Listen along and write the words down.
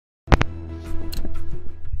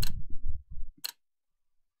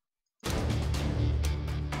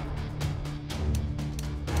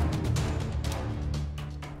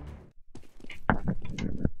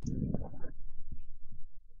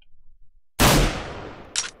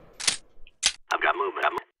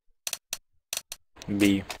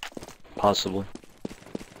B, possibly.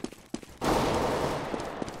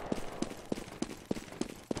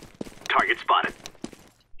 Target spotted.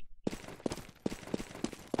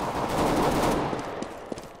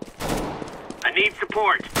 I need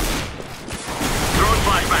support. Throwing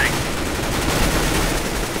flashbang.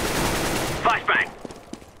 Flashbang.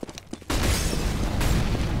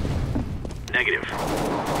 Negative.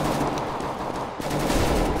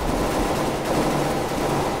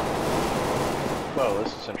 Well,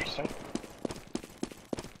 this is interesting.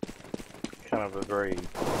 Kind of a very...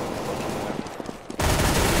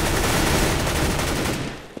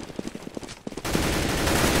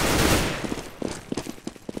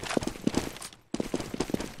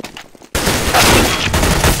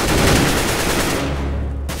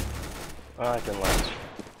 I can last.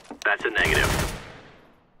 That's a negative.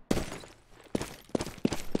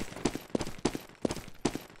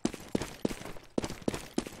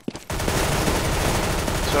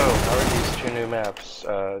 So, how are these two new maps?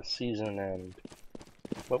 Season and...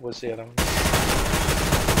 What was the other one?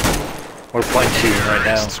 We're playing season right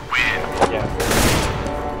now. Yeah.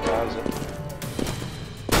 How's it?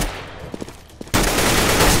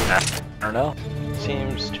 I don't know.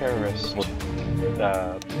 Seems terrorist.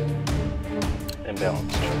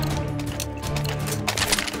 Imbalanced.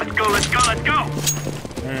 Let's go, let's go, let's go!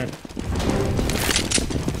 I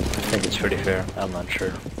think it's pretty fair. I'm not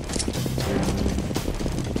sure.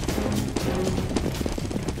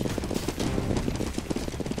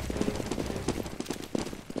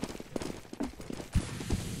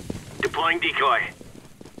 Deploying decoy.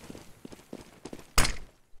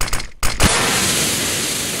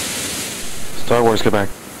 Star Wars, get back.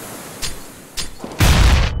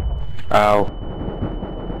 Ow.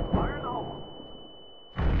 Fire in the hole.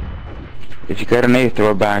 If you got an A,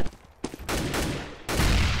 throw it back.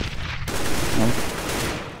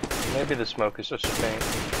 Maybe the smoke is just faint.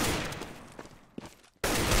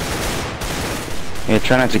 Yeah,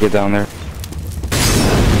 try not to get down there.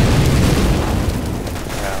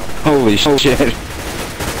 Ow. Holy shit.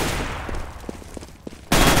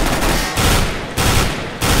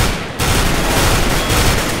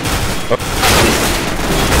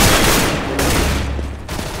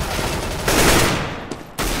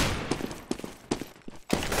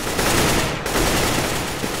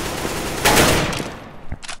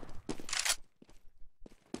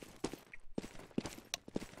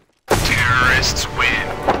 Terrorists win.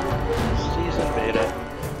 Season beta.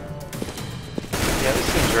 Yeah, this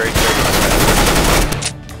seems very good.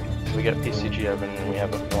 We got PCG Evan and we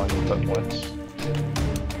haven't won but once.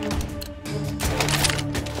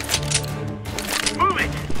 Move it!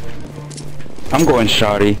 I'm going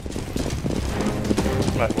shoddy.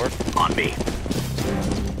 Might work. On me.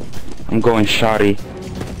 I'm going shoddy.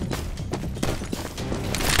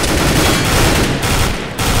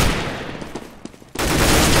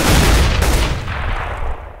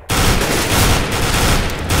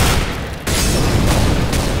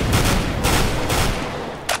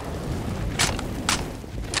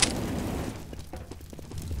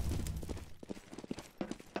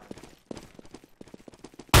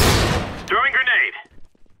 Throwing grenade.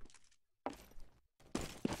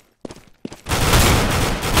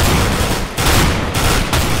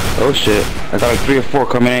 Oh shit. I got like 3 or 4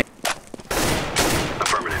 coming in.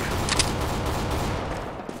 Affirmative.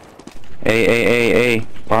 A.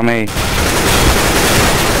 Bomb A.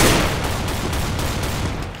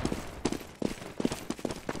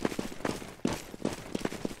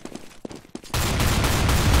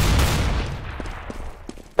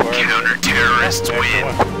 Counter-terrorists win.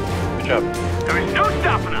 Good job. There is no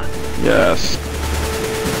stopping us. Yes.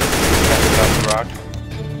 Off the rock.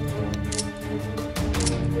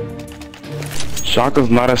 Shotgun's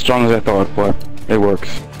not as strong as I thought, but it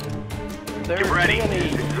works. There Get are ready. too many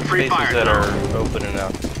This is a free spaces fire that zone. are open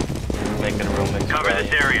enough to make it a real mix. Cover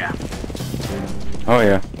this area. Oh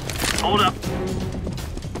yeah. Hold up.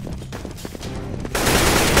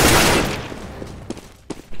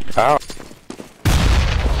 Ow.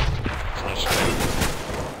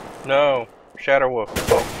 No, Shadow Wolf.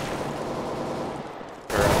 Oh.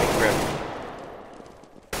 Or I mean, Grim.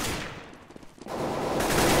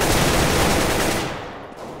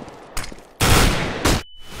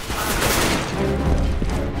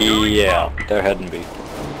 Yeah, they're heading B.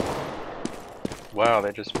 Wow,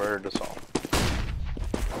 they just murdered us all.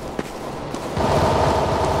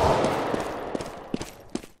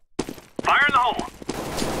 Fire in the hole.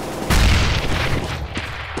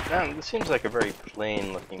 Man, this seems like a very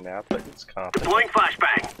plain looking map, but it's confident. Deploying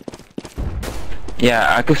flashbang.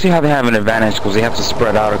 Yeah, I can see how they have an advantage because they have to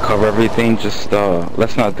spread out or cover everything. Just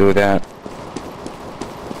let's not do that.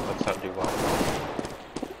 Let's not do well.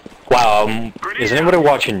 Is anybody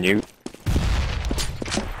watching you?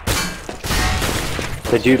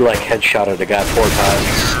 The dude like headshotted a guy 4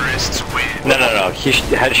 times. No. He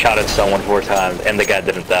headshotted someone 4 times and the guy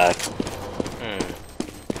didn't die.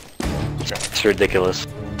 It's ridiculous.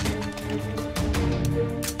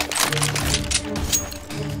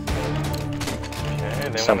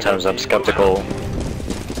 Okay, Sometimes I'm skeptical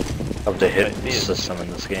of the hit system in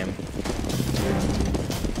this game.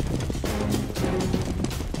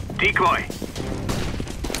 Decoy.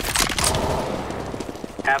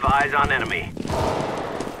 Have eyes on enemy.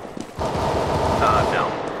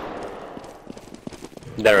 No.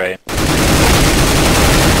 They're right.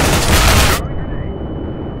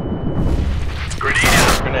 Grenade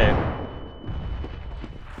out. Grenade.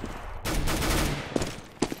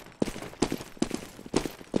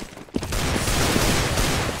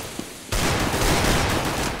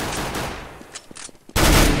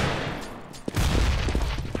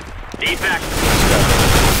 Evac.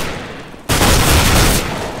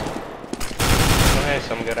 Oh, hey,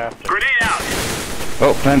 someone got after. Grenade out.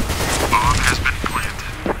 Oh, plant. Bomb has been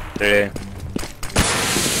planted. There.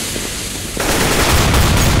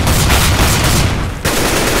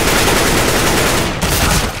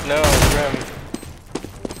 No, Grim.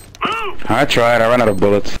 Move. I tried. I ran out of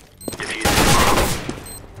bullets. Defuse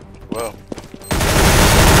the Whoa.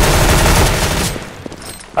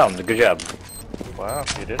 Oh, good job. Wow,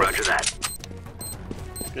 you did bomb. it. Roger that.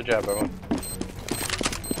 Good job, everyone.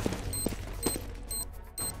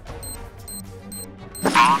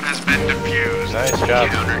 Bomb has been defused. Nice job.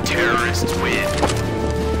 Counter-terrorists win.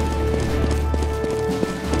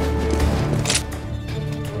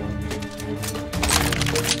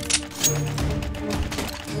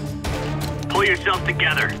 Pull yourself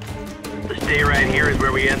together. The stay right here is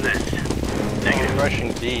where we end this. Negative.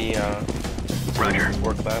 Rushing B, Roger.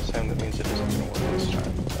 worked last time, that means it isn't gonna work this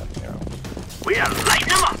time. But, you know. We gotta lighten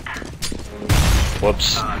them up.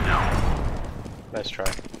 Whoops. No. Nice try.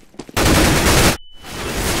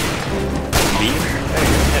 B? Hey,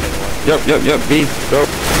 hit it one. Yep, B, go.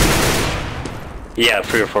 Yeah,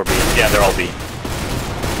 3 or 4 B. Yeah, they're all B.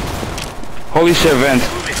 Holy shit, vent.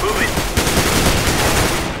 Move it, move it.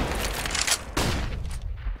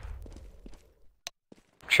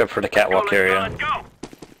 Except for the catwalk area. Let's go.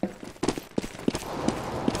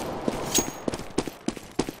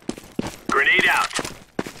 Grenade out.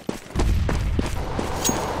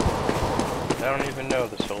 I don't even know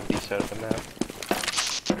this whole B side of the map.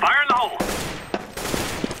 Fire in the hole.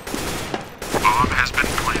 Bomb has been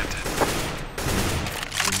planted.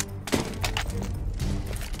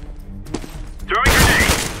 Throwing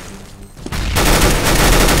grenade.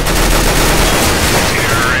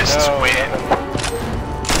 Terrorists No, win.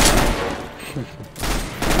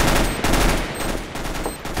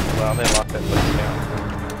 Wow, they locked that place down.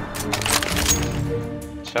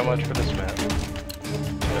 So much for this map. It's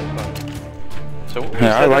been fun. So what was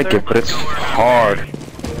Yeah, I that like other- it, but it's hard.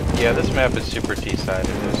 Yeah, this map is super T-sided.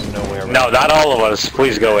 There's no way around No, not all of us.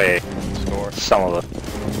 Please go A. score. Some of us.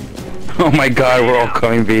 Oh my god, we're all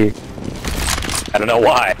coming B. I don't know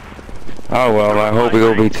why. Oh well, I hope we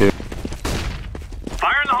go B too.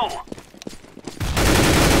 Fire in the hole.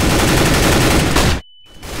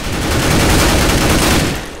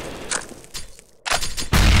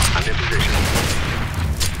 I'm in position.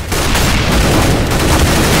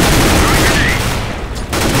 Throwing grenade.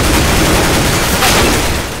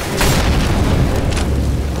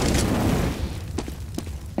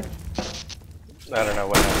 I don't know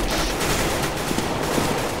what happened.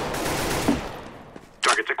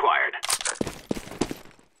 Targets acquired.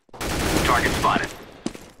 Target spotted.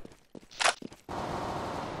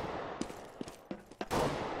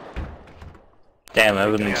 Damn,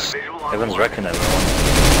 Evan's wrecking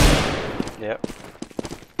everyone. Yep.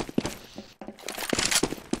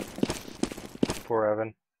 Poor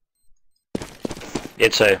Evan.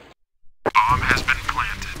 It's A. Bomb has been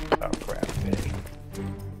planted. Oh crap.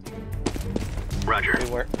 Roger. We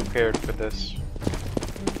weren't prepared for this.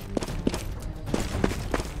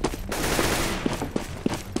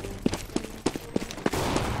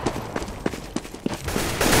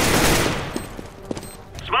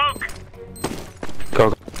 Smoke. Go.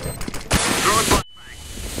 Throwing flashbang.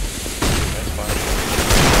 That's fine.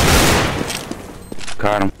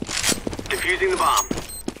 Got him. Defusing the bomb.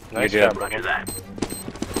 Nice Good job, job. Roger Evan. that.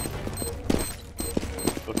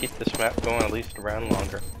 We'll keep this map going at least a round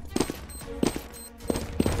longer.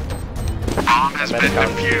 Bomb has been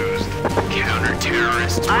defused.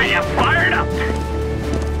 Counter-terrorists. I am fired up.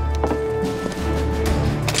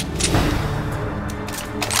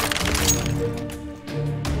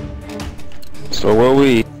 So will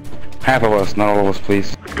we? Half of us, not all of us,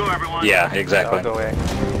 please. Let's go. everyone. Yeah, exactly. I'll go A.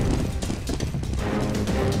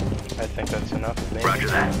 I think that's enough, maybe. Roger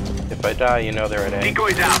that. If I die, you know they're at A.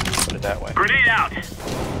 Decoys out. Put it that way. Grenade out.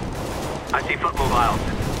 I see foot mobiles.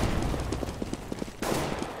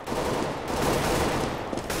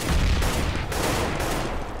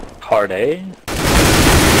 Hard A?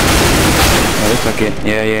 Oh, looks like it.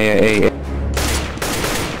 Yeah, A.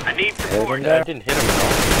 I need support. I didn't hit him at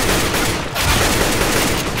all.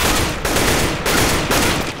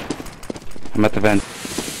 I'm at the vent.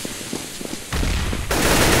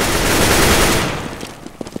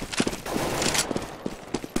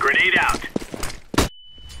 Grenade out.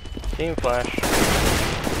 Team flash.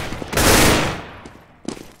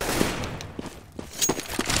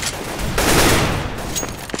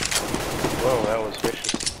 Whoa, that was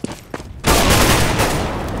vicious.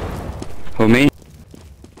 Who, me?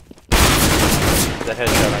 The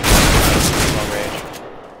headshot on range.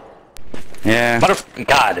 Yeah.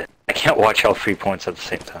 God, I can't watch all 3 points at the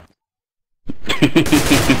same time.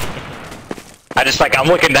 I just I'm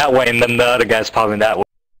looking that way and then the other guy's popping that way.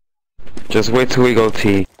 Just wait till we go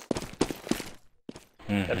T.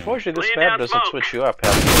 Unfortunately, this Laying map down doesn't smoke. switch you up.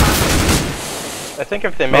 I think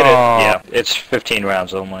if they made it, Yeah, it's 15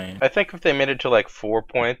 rounds only. I think if they made it to like 4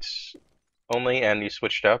 points only, and you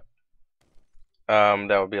switched up,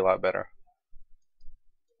 that would be a lot better.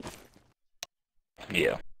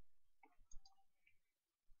 Yeah.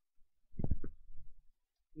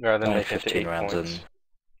 Rather than Only make it to 15 8 rounds points. in.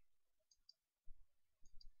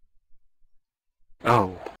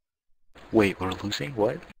 Oh. Wait, we're losing?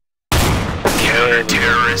 What?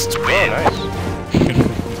 Counter-terrorists Oh, win. nice.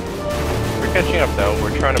 We're catching up though.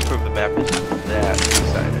 We're trying to prove the map isn't that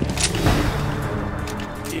excited.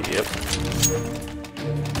 Yep.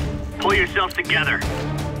 Pull yourselves together.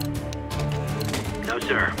 No,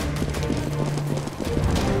 sir.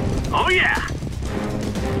 Oh, yeah.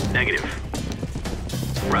 Negative.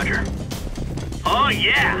 Roger. Oh,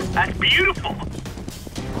 yeah. That's beautiful.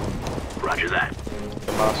 Roger that.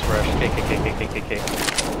 The mouse rush. KKKKKK.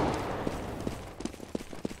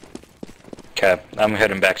 Okay, I'm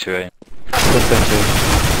heading back to A. What's that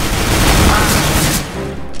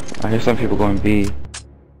too? I hear some people going B.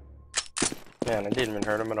 Man, I didn't even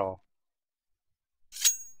hurt him at all.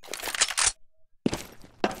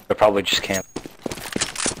 I probably just can't.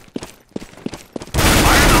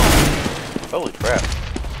 Holy crap.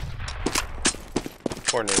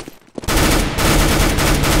 Poor noob.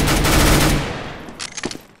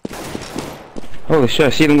 Holy shit, I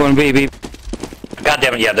see them going B, B. God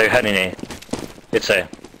damn it, yeah, they're heading A. It's A.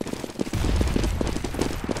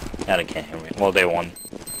 Now they can't hear me. Well, they won.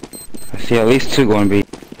 I see at least 2 going B.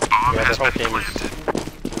 Yeah, that whole team is...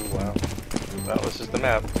 Ooh, wow. Well, this is the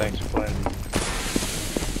map. Thanks for playing.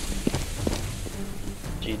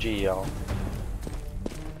 GG, y'all.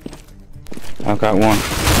 I've got 1.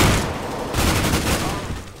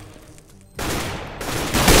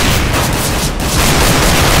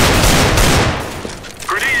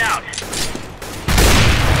 Grenade out.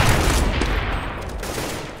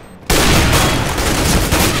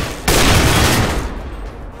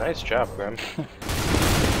 Nice job, Grim.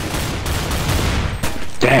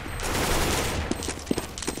 Damn.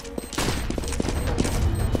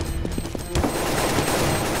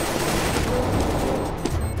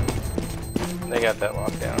 They got that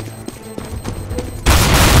lockdown.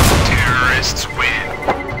 Terrorists win.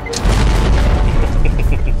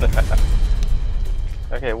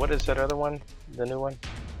 Okay, what is that other one? The new one?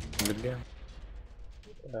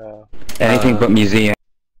 Anything but museum.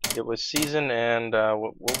 It was Season and,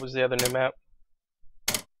 what was the other new map?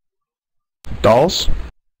 Dolls?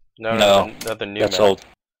 No, the new That's map. old.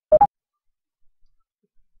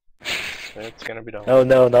 It's gonna be Dolls. Oh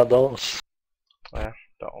no, not those. Yeah,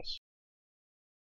 Dolls.